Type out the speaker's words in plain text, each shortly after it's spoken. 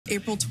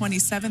April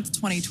 27th,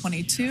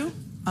 2022,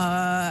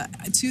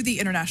 to the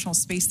International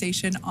Space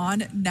Station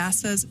on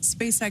NASA's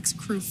SpaceX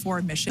Crew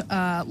 4 mission.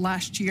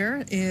 Last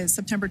year is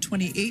September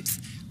 28th.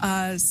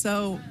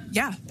 So,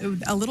 yeah,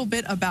 a little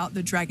bit about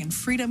the Dragon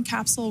Freedom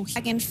capsule.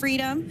 Dragon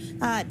Freedom.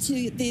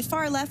 To the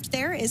far left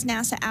there is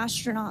NASA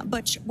astronaut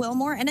Butch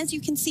Wilmore. And as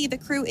you can see, the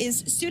crew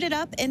is suited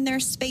up in their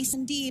space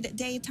indeed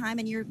daytime.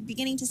 And you're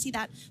beginning to see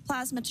that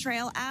plasma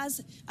trail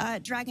as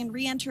Dragon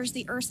re-enters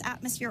the Earth's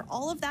atmosphere.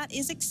 All of that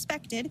is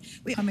expected.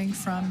 Coming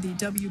from the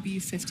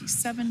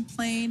WB-57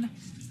 plane.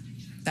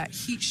 That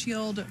heat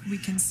shield we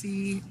can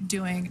see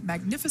doing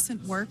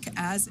magnificent work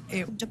as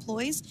it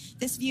deploys.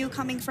 This view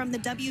coming from the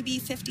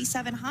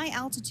WB-57 high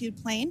altitude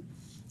plane.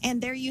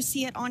 And there you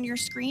see it on your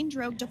screen,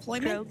 drogue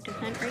deployment. Drogue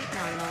descent rate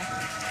nominal.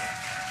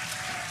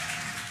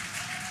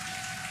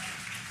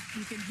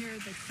 You can hear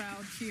the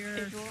crowd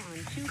here. Visual on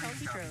 2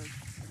 healthy drogues.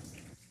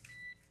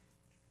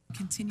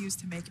 Continues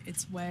to make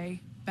its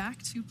way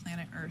back to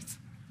planet Earth.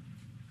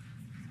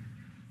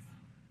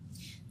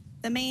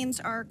 The mains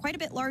are quite a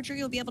bit larger.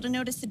 You'll be able to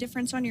notice the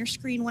difference on your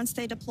screen once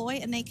they deploy,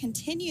 and they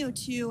continue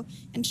to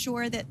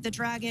ensure that the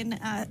Dragon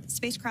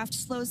spacecraft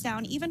slows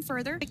down even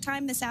further. Big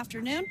time this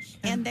afternoon,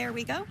 and there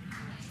we go.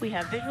 We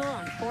have visual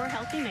on 4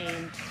 healthy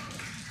mains.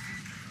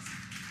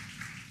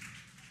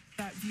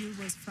 That view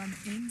was from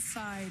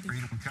inside.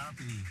 Freedom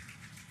copy.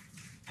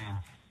 And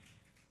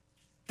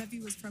That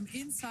view was from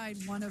inside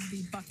one of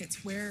the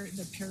buckets where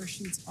the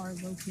parachutes are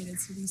located.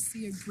 So we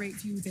see a great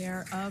view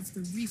there of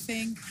the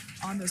reefing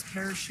on those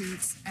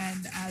parachutes.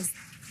 And as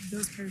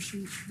those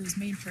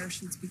main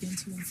parachutes begin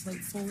to inflate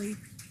fully,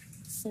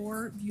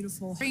 4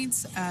 beautiful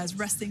points as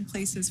resting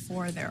places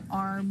for their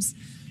arms.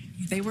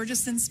 They were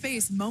just in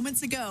space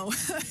moments ago.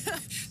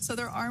 So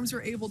their arms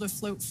were able to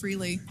float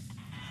freely.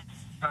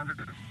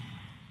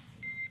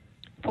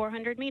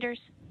 400 meters.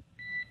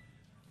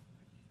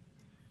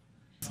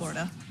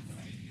 Florida.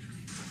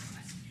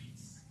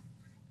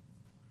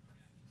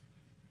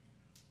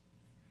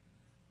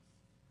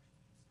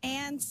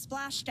 And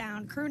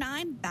splashdown. Crew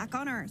 9 back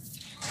on Earth.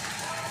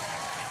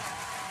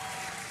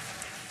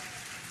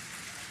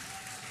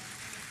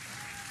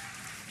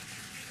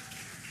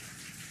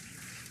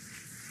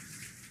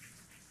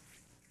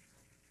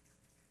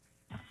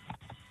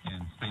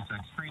 and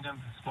SpaceX Freedom,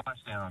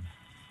 splashdown.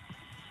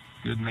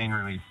 Good main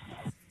release.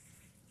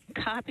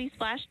 Copy,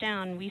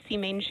 splashdown. We see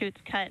main chutes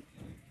cut.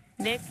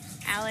 Nick,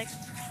 Alex,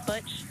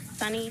 Butch,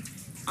 Suni,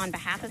 on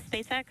behalf of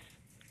SpaceX,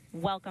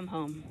 welcome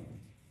home.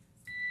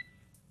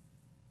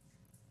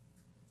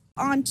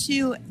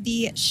 Onto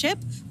the ship,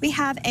 we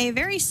have a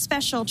very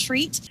special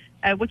treat.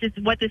 Which is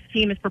what this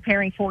team is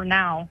preparing for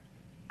now.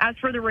 As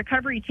for the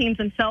recovery teams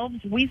themselves,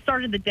 we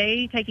started the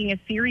day taking a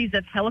series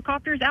of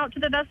helicopters out to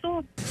the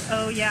vessel.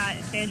 Oh, yeah,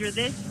 Sandra,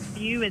 this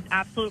view is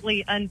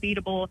absolutely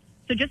unbeatable.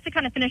 So just to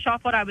kind of finish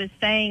off what I was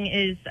saying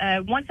is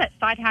once that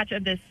side hatch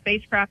of the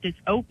spacecraft is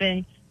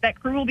open, that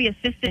crew will be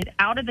assisted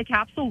out of the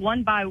capsule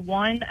one by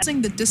one.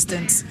 The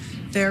distance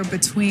there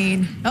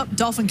between, oh,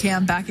 dolphin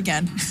cam back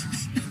again.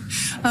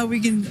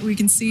 We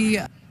can see.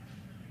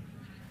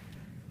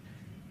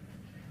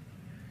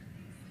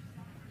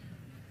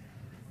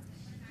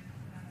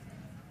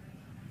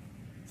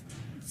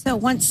 So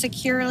once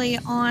securely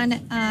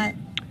on.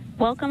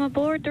 Welcome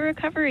aboard the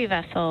recovery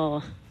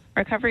vessel.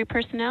 Recovery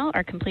personnel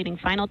are completing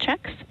final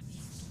checks.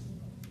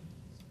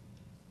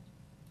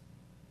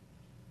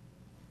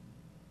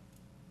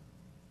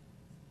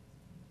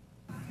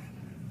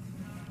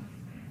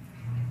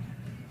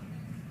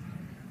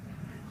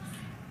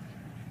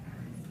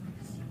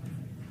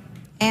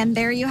 And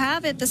there you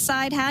have it. The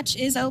side hatch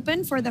is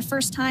open for the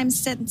first time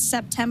since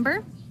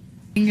September.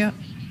 Yeah.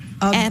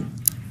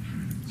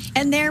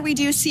 And there we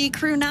do see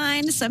Crew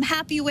 9, some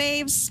happy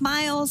waves,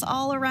 smiles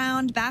all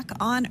around back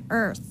on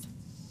Earth.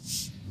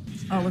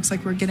 Oh, looks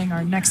like we're getting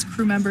our next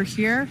crew member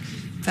here.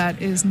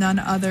 That is none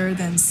other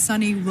than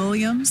Suni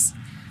Williams.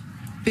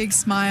 Big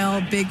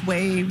smile, big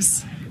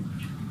waves.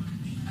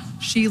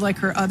 She, like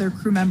her other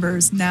crew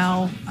members,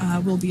 now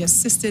will be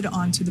assisted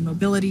onto the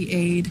mobility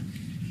aid.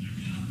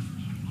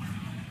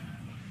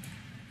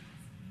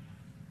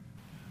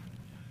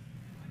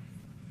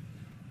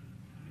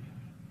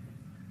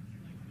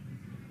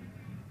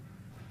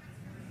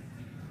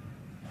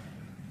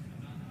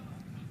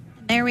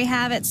 There we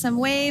have it, some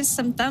waves,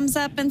 some thumbs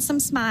up, and some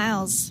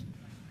smiles.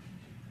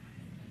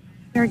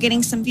 We're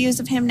getting some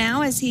views of him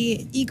now as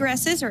he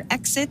egresses or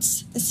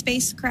exits the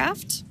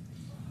spacecraft.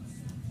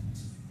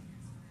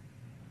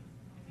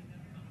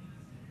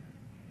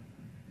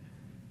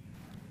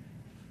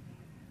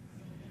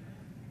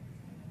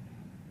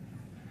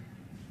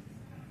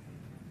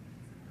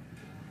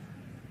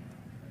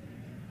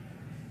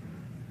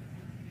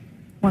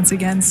 Once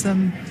again,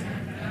 some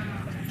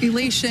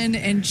elation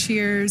and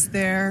cheers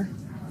there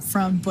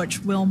from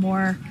Butch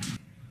Wilmore.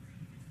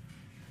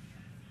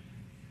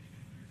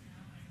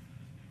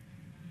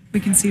 We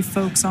can see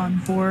folks on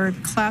board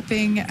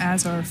clapping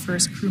as our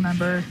first crew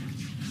member.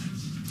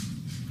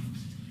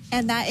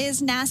 And that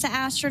is NASA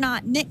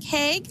astronaut Nick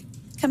Hague,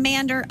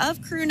 commander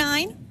of Crew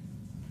 9.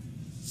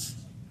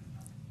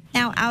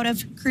 Now out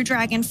of Crew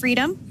Dragon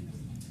Freedom.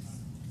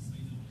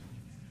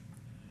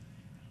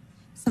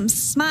 Some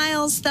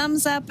smiles,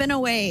 thumbs up, and a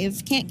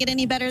wave. Can't get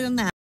any better than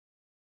that.